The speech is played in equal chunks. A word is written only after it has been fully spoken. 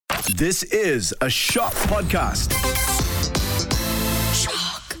This is a Shock podcast.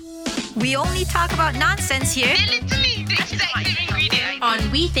 Shock. We only talk about nonsense here. Literally, this is the active ingredient.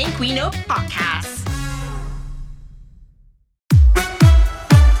 On We Think We Know podcast.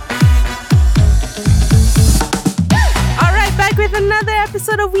 Back with another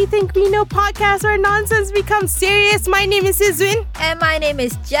episode of We Think We Know podcast where nonsense becomes serious. My name is Izuin. And my name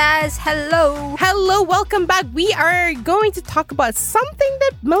is Jaz. Hello. Hello, welcome back. We are going to talk about something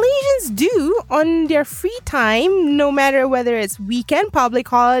that Malaysians do on their free time, no matter whether it's weekend, public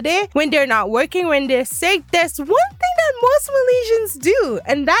holiday, when they're not working, when they're sick. There's one thing that most Malaysians do,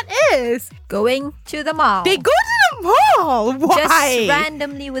 and that is going to the mall. They go to the mall. Why? Just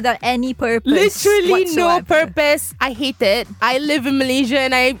randomly without any purpose. Literally no whatsoever. purpose. I hate it. I live in Malaysia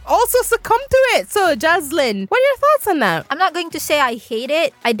and I also succumb to it. So, Jaslyn, what are your thoughts on that? I'm not going to say I hate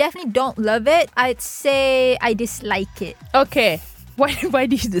it. I definitely don't love it. I'd say I dislike it. Okay. Why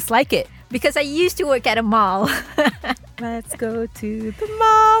do you dislike it? Because I used to work at a mall. Let's go to the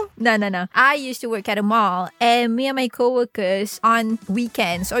mall. No. I used to work at a mall, and me and my coworkers on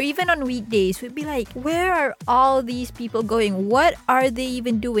weekends or even on weekdays would be like, where are all these people going? What are they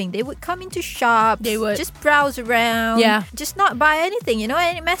even doing? They would come into shops. They would just browse around. Yeah. Just not buy anything, and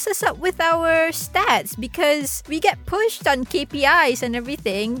it messes up with our stats because we get pushed on KPIs and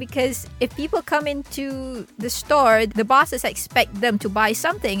everything because if people come into the store, the bosses expect them to buy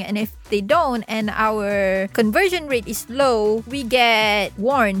something, and if they don't and our conversion rate is low, we get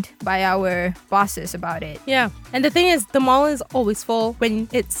warned by our bosses about it. Yeah. And the thing is, the mall is always full when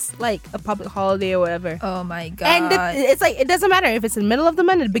it's like a public holiday or whatever. Oh my god. And it's like, it doesn't matter if it's in the middle of the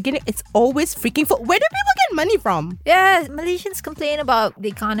month, at the beginning, it's always freaking full. Where do people get money from? Yeah, Malaysians complain about the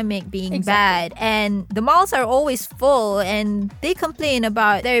economic being bad, and the malls are always full, and they complain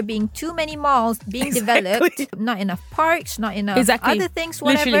about there being too many malls being developed, not enough parks, not enough other things,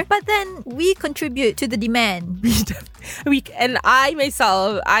 whatever. Literally. But then we contribute to the demand. And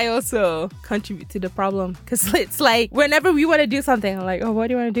I also contribute to the problem because it's like whenever we want to do something, I'm like, oh, what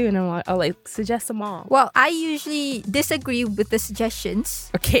do you want to do? And I'll like suggest a mall. Well, I usually disagree with the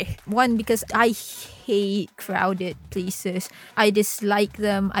suggestions. Okay. One, because I hate crowded places. I dislike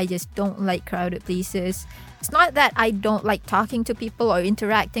them. I just don't like crowded places. It's not that I don't like talking to people or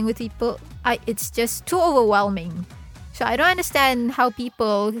interacting with people. It's just too overwhelming. So I don't understand how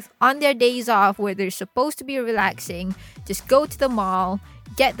people on their days off where they're supposed to be relaxing just go to the mall,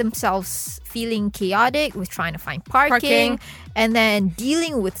 get themselves feeling chaotic with trying to find parking. And then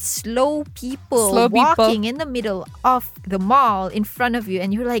dealing with slow people walking in the middle of the mall in front of you,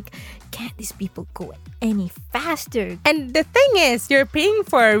 and you're like, can't these people go any faster? And the thing is, you're paying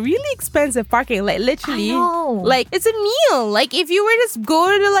for a really expensive parking, like literally. I know. Like it's a meal. Like if you were to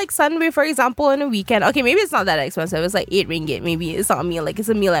go to like Sunway, for example, on a weekend, okay, maybe it's not that expensive. It's like 8 ringgit. Maybe it's not a meal. Like it's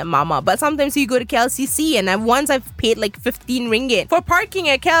a meal at Mama. But sometimes you go to KLCC, and I've paid like 15 ringgit for parking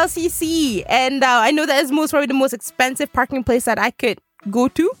at KLCC, and I know that is probably the most expensive parking place that I could go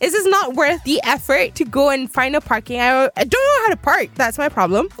to. Is this not worth the effort to go and find a parking? I don't know how to park. That's my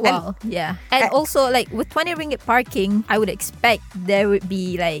problem. Well, yeah. And also, like, with 20 ringgit parking, I would expect there would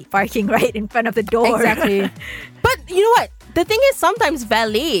be, like, parking right in front of the door. Exactly. But you know what? The thing is, sometimes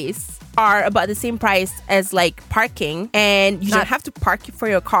valets are about the same price as, like, parking, and you don't have to park for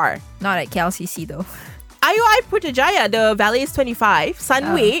your car. Not at KLCC, though. IOI Putrajaya, the valet is 25.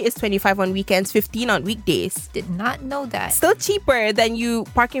 Sunway is 25 on weekends, 15 on weekdays. Did not know that. Still cheaper than you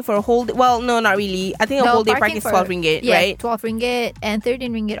parking for a whole day. Well, no, not really. I think a whole day parking is 12 ringgit, right? 12 ringgit and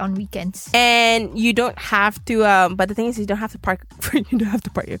 13 ringgit on weekends. And you don't have to, but the thing is, you don't have to park your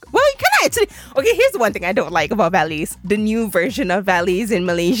car. Well, you can actually. Okay, here's the one thing I don't like about valets. The new version of valets in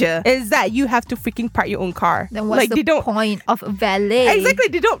Malaysia is that you have to freaking park your own car. Then what's the point of a valet? Exactly,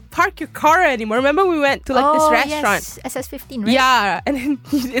 they don't park your car anymore. Remember we went to this restaurant. Yes, SS15, right? Yeah, and then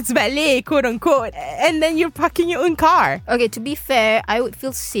it's valet, quote unquote, and then you're parking your own car. Okay, to be fair, I would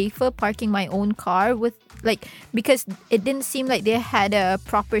feel safer parking my own car because it didn't seem like they had a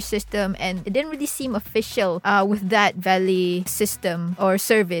proper system, and it didn't really seem official with that valet system or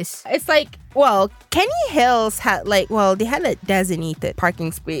service. It's like, well, Kenny Hills had they had a designated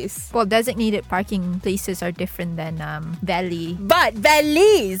parking space. Well, designated parking places are different than valet. But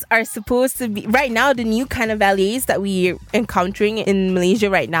valets are supposed to be, right now, the new kind of valets that we're encountering in Malaysia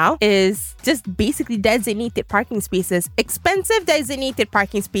right now is just basically designated parking spaces. Expensive designated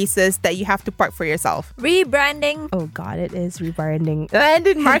parking spaces that you have to park for yourself. Rebranding. Oh God, it is rebranding. And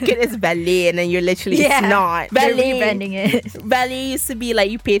in market is valet, and then you're literally, it's not. They're rebranding it. Valet used to be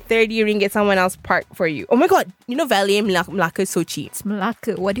like you pay 30 ringgit someone else park for you. Oh my god, you know valet Melaka is so cheap. It's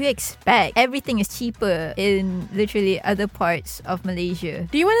Malacca. What do you expect? Everything is cheaper in literally other parts of Malaysia.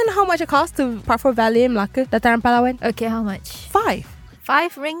 Do you want to know how much it costs to park for valet in Melaka, Dataran Palawan? Okay, how much? 5.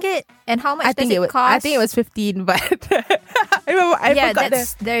 5 ringgit? And how much does it cost? I think it was 15, but I remember I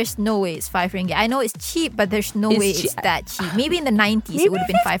forgot there's no way it's 5 ringgit. I know it's cheap, but there's no way it's that cheap. Maybe in the 90s maybe it would have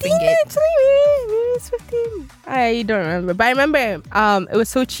been 5 ringgit. Actually, maybe it's 15. I don't remember, but I remember it was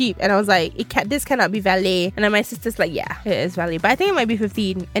so cheap, and I was like, this cannot be valet. And then my sister's like, yeah, it is valet, but I think it might be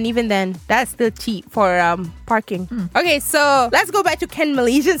 15. And even then, that's still cheap for parking. Okay, so let's go back to can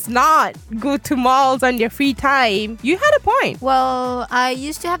Malaysians not go to malls on their free time? You had a point. Well, I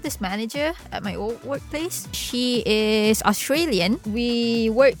used to have this manager at my old workplace. She is Australian. We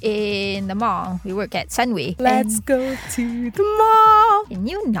work in the mall. We work at Sunway. Let's go to the mall. Can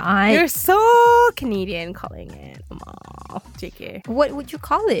you not? You're so Canadian calling it a mall. JK. What would you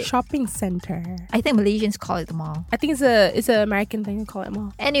call it? Shopping center. I think Malaysians call it the mall. I think it's an American thing to call it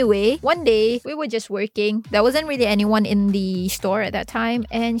mall. Anyway, one day we were just working. There wasn't really anyone in the store at that time,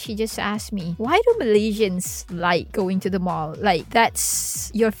 and she just asked me, why do Malaysians like going to the mall? Like,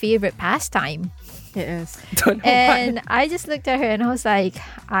 that's your favorite pastime. It is. Don't know and why. I just looked at her and I was like,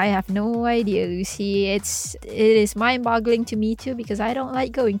 I have no idea, Lucy. It is mind-boggling to me too, because I don't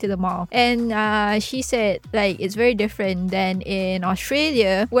like going to the mall. And she said, like, it's very different than in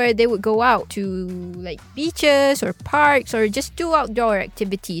Australia, where they would go out to like beaches or parks or just do outdoor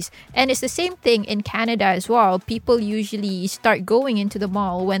activities. And it's the same thing in Canada as well. People usually start going into the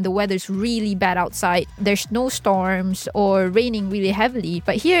mall when the weather's really bad outside. There's snowstorms or raining really heavily.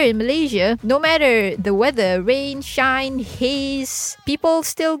 But here in Malaysia, no matter the weather, rain, shine, haze, people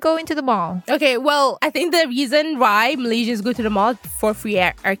still go into the mall. Okay, well, I think the reason why Malaysians go to the mall for free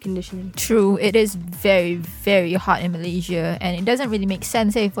air conditioning. True, it is very, very hot in Malaysia, and it doesn't really make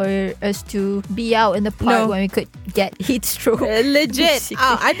sense for us to be out in the park when we could get heat stroke. Legit.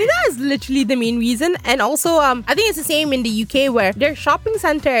 I think that is literally the main reason. And also, I think it's the same in the UK, where their shopping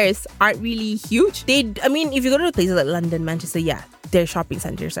centers aren't really huge. If you go to places like London, Manchester, yeah, their shopping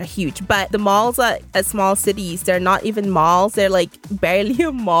centers are huge, but the malls at small cities, they're not even malls. They're like barely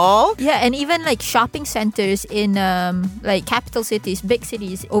a mall. Yeah, and even like shopping centers in like capital cities, big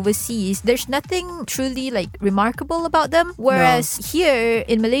cities overseas, there's nothing truly like remarkable about them. Whereas here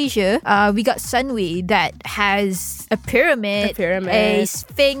in Malaysia, we got Sunway that has a pyramid, a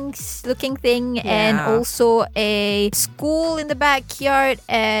sphinx looking thing, and also a school in the backyard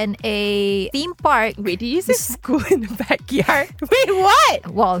and a theme park. Wait, did you say school in the backyard? Wait,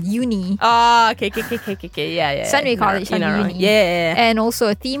 what? Well, uni. Oh, okay. Yeah. Sunway College and uni. Yeah. And also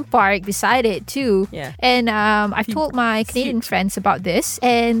a theme park beside it too. Yeah. And I've told my Canadian friends about this,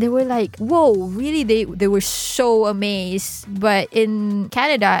 and they were like, whoa, really? They were so amazed. But in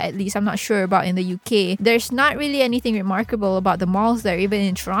Canada, at least, I'm not sure about in the UK, there's not really anything remarkable about the malls there, even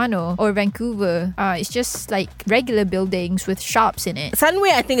in Toronto or Vancouver. It's just like regular buildings with shops in it.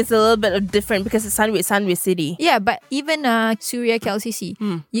 Sunway, I think it's a little bit different because it's Sunway City. Yeah, but even Surya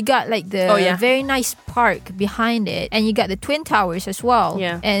KLCC, you got like the very nice park behind it, and you got the Twin Towers as well.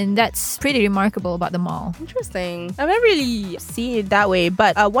 Yeah. And that's pretty remarkable about the mall. Interesting. I've never really seen it that way,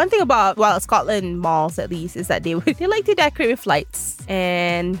 but one thing about, Scotland malls at least, is that they like to decorate with lights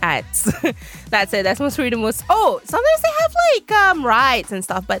and hats. That's it. That's most really the most. Oh, sometimes they have like rides and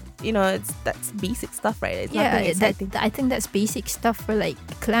stuff, but that's basic stuff, right? It's nothing exciting. I think that's basic stuff for like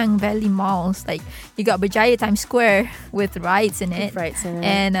Klang Valley malls. Like you got Berjaya Times Square with rides in it.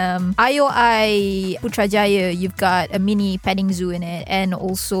 And IOI Putrajaya, you've got a mini petting zoo in it, and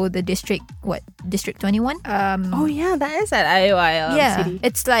also the District 21. Oh yeah, that is at IOI City.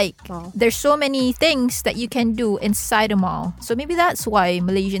 It's like there's so many things that you can do inside a mall. So maybe that's why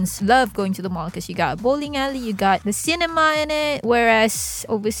Malaysians love going to the mall, because you got a bowling alley, you got the cinema in it, whereas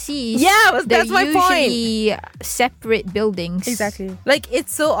overseas, that's my usually separate buildings. Exactly. Like,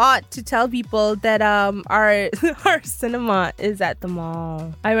 it's so odd to tell people that our cinema is at the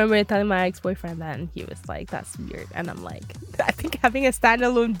mall. I remember telling my ex-boyfriend that, and he was like, that's weird. And I'm like, I think having a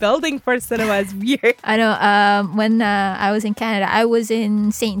standalone building for cinema is weird. I know. When I was in Canada, I was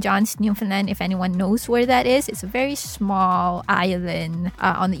in St. John's, Newfoundland, if anyone knows where that is. It's a very small island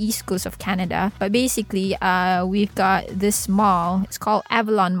on the east coast of Canada. But basically, we've got this mall. It's called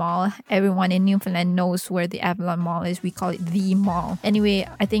Avalon Mall. Everyone in Newfoundland knows where the Avalon Mall is. We call it the mall. Anyway,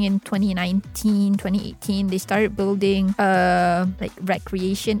 I think in 2019, 2018, they started building a like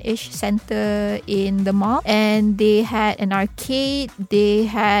recreation-ish center in the mall. And they had an arcade. They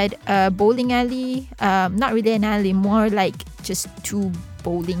had a bowling alley. Not really an alley, more like just two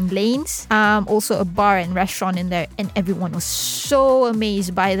bowling lanes. Also a bar and restaurant in there, and everyone was so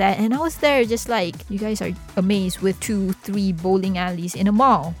amazed by that. And I was there just like, you guys are amazed with 2-3 bowling alleys in a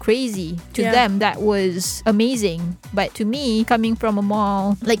mall. Crazy. To them, that was amazing. But to me, coming from a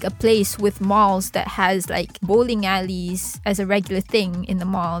mall, like a place with malls that has like bowling alleys as a regular thing in the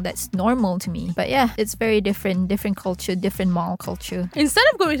mall, that's normal to me. But yeah, it's very different culture, different mall culture. Instead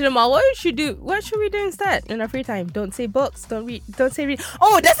of going to the mall, what should we do instead in our free time? Don't say books, don't say read.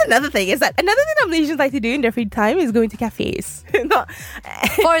 Oh, that's another thing. Is that another thing that Malaysians like to do in their free time is going to cafes.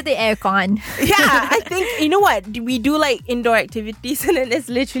 For the aircon. Yeah, I think, you know what? We do like indoor activities and then it's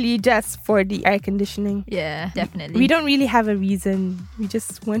literally just for the air conditioning. Yeah, definitely. We don't really have a reason. We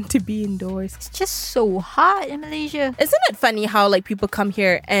just want to be indoors. It's just so hot in Malaysia. Isn't it funny how like people come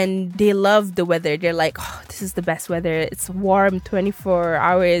here and they love the weather? They're like, oh, this is the best weather. It's warm 24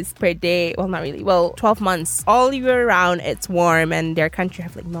 hours per day. Well, not really. Well, 12 months. All year round, it's warm, and their country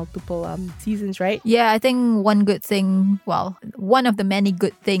have like multiple seasons, right? Yeah, I think one good thing, well, one of the many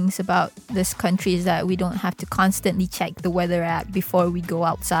good things about this country is that we don't have to constantly check the weather app before we go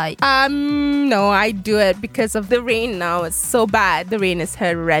outside. No, I do it because of the rain now. It's so bad. The rain is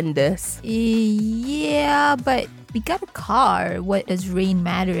horrendous. Yeah, but we got a car. What does rain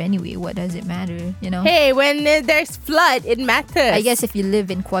matter anyway? What does it matter, you know? Hey, when there's flood, it matters. I guess if you live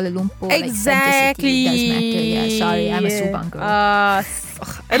in Kuala Lumpur, exactly. like Center City, it does matter. Yeah, sorry, I'm a Subang girl.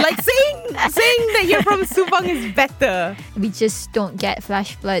 Like saying that you're from Subang is better. We just don't get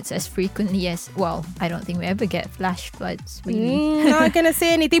flash floods as frequently as, well, I don't think we ever get flash floods, really. Not gonna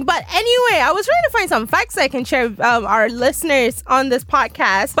say anything. But anyway, I was trying to find some facts I can share with our listeners on this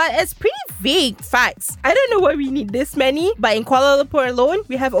podcast, but it's pretty vague facts. I don't know why we need this many, but in Kuala Lumpur alone,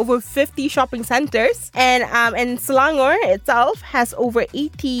 we have over 50 shopping centers, and Selangor itself has over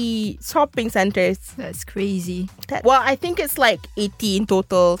 80 shopping centers. That's crazy. Well, I think it's like 80 in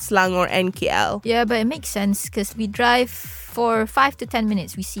total, Selangor and KL. Yeah, but it makes sense because we drive for 5 to 10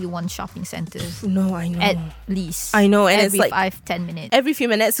 minutes, we see one shopping center. No, I know. At least. I know. And every it's like 5-10 minutes. Every few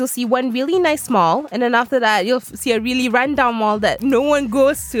minutes, you'll see one really nice mall. And then after that, you'll see a really rundown mall that no one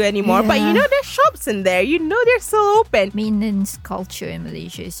goes to anymore. Yeah. But you know, there's shops in there. You know, they're still open. Maintenance culture in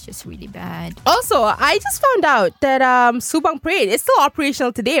Malaysia is just really bad. Also, I just found out that Subang Parade is still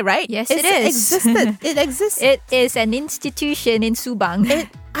operational today, right? Yes, it is. It exists. It is an institution in Subang.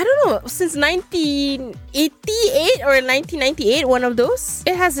 I don't know, since 1988 or 1998, one of those.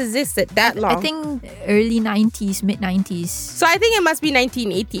 It has existed that long. I think early 90s, mid 90s. So I think it must be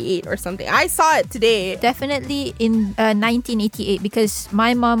 1988 or something. I saw it today. Definitely in 1988 because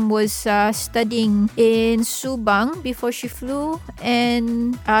my mom was studying in Subang before she flew,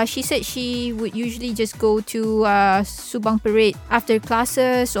 and she said she would usually just go to Subang Parade after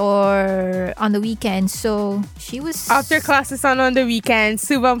classes or on the weekends. So she was... After classes on the weekends,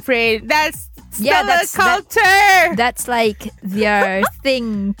 Subang Parade. That's that's culture. That's like their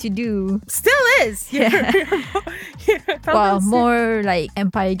thing to do. Still is. Yeah. Well, more like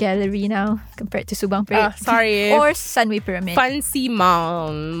Empire Gallery now compared to Subang Parade. Sorry. Or Sunway Pyramid. Fancy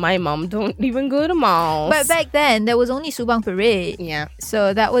mom. My mom don't even go to malls. But back then, there was only Subang Parade. Yeah.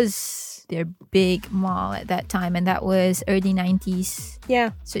 So that was their big mall at that time, and that was early 90s.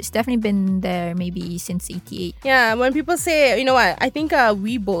 Yeah. So it's definitely been there maybe since 88. Yeah, when people say, you know what, I think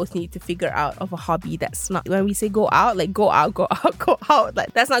we both need to figure out of a hobby that's not, when we say go out, like go out.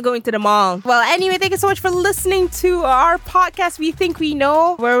 Like, that's not going to the mall. Well, anyway, thank you so much for listening to our podcast, We Think We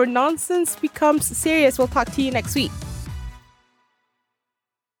Know, where nonsense becomes serious. We'll talk to you next week.